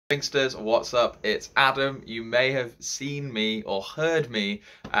Gangsters, what's up? It's Adam. You may have seen me or heard me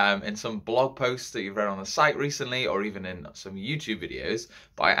in some blog posts that you've read on the site recently, or even in some YouTube videos,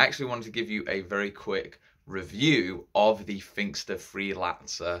 but I actually wanted to give you a very quick review of the Finkster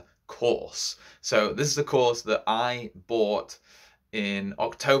Freelancer course. So this is a course that I bought in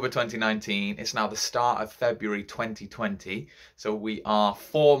October 2019. It's now the start of February 2020, so we are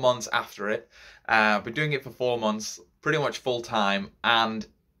 4 months after it. I've been doing it for 4 months, pretty much full time, and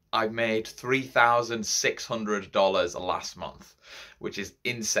I made $3,600 last month, which is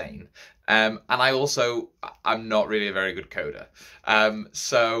insane. And I'm not really a very good coder.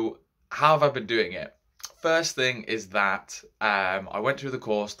 So how have I been doing it? First thing is that I went through the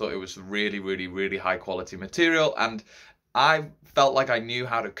course, thought it was really high quality material, and I felt like I knew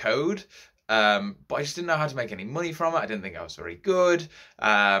how to code, but I just didn't know how to make any money from it. I didn't think I was very good.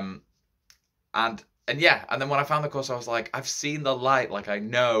 And then when I found the course, I was like, I've seen the light. Like, I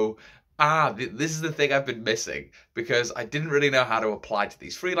know, this is the thing I've been missing, because I didn't really know how to apply to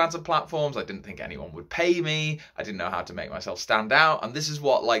these freelancer platforms. I didn't think anyone would pay me. I didn't know how to make myself stand out. And this is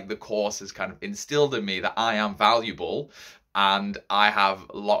what, like, the course has kind of instilled in me, that I am valuable and I have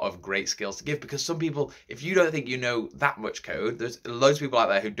a lot of great skills to give. Because some people, if you don't think you know that much code, there's loads of people out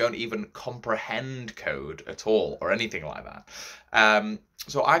there who don't even comprehend code at all or anything like that.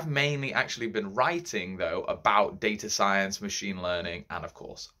 So I've mainly actually been writing, though, about data science, machine learning, and of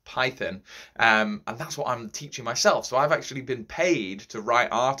course Python, and that's what I'm teaching myself. So I've actually been paid to write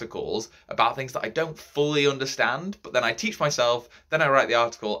articles about things that I don't fully understand, but then I teach myself, then I write the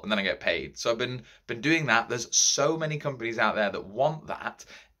article, and then I get paid. So I've been doing that. There's so many companies out there that want that.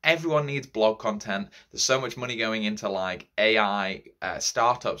 Everyone needs blog content. There's so much money going into like AI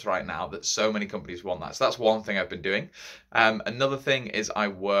startups right now that so many companies want that. So that's one thing I've been doing. Another thing is I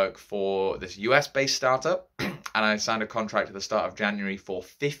work for this US-based startup, and I signed a contract at the start of January for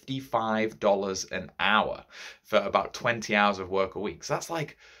 $55 an hour for about 20 hours of work a week. So that's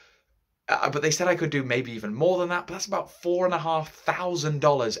like, but they said I could do maybe even more than that, but that's about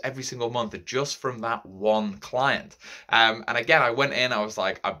 $4,500 every single month just from that one client. And again, I went in, I was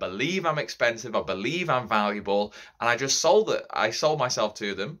like, I believe I'm expensive, I believe I'm valuable, and I just sold it. I sold myself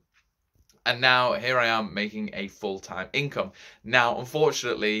to them. And now here I am making a full-time income. Now,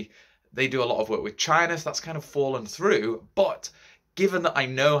 unfortunately, they do a lot of work with China, so that's kind of fallen through, but given that I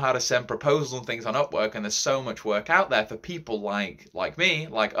know how to send proposals and things on Upwork, and there's so much work out there for people like me,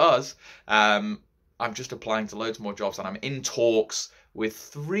 like us, I'm just applying to loads more jobs, and I'm in talks with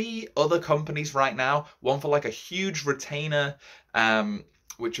 3 other companies right now. One for like a huge retainer,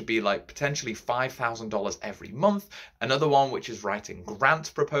 which would be like potentially $5,000 every month. Another one which is writing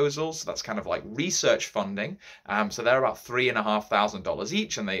grant proposals, so that's kind of like research funding. So they're about $3,500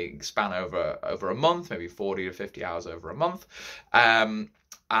 each, and they span over a month, maybe 40 to 50 hours over a month. And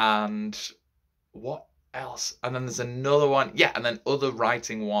what else? And then there's another one, and then other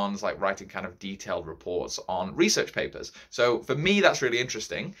writing ones, like writing kind of detailed reports on research papers. So for me, that's really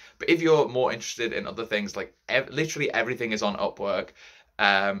interesting. But if you're more interested in other things, like literally everything is on Upwork.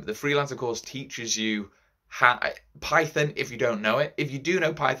 The Freelancer course teaches you Python if you don't know it. If you do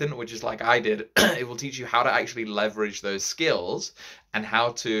know Python, which is like I did, it will teach you how to actually leverage those skills and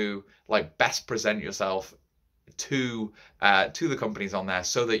how to like best present yourself to the companies on there,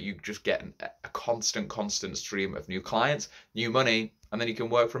 so that you just get a constant stream of new clients, new money, and then you can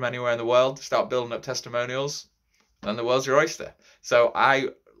work from anywhere in the world, start building up testimonials, and then the world's your oyster. So I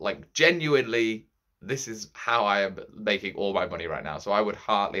like genuinely, this is how I am making all my money right now. So I would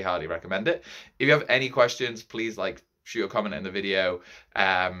highly recommend it. If you have any questions, please like shoot a comment in the video,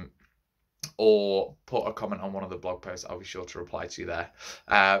 or put a comment on one of the blog posts. I'll be sure to reply to you there.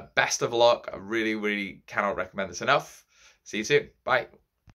 Best of luck. I really cannot recommend this enough. See you soon. Bye.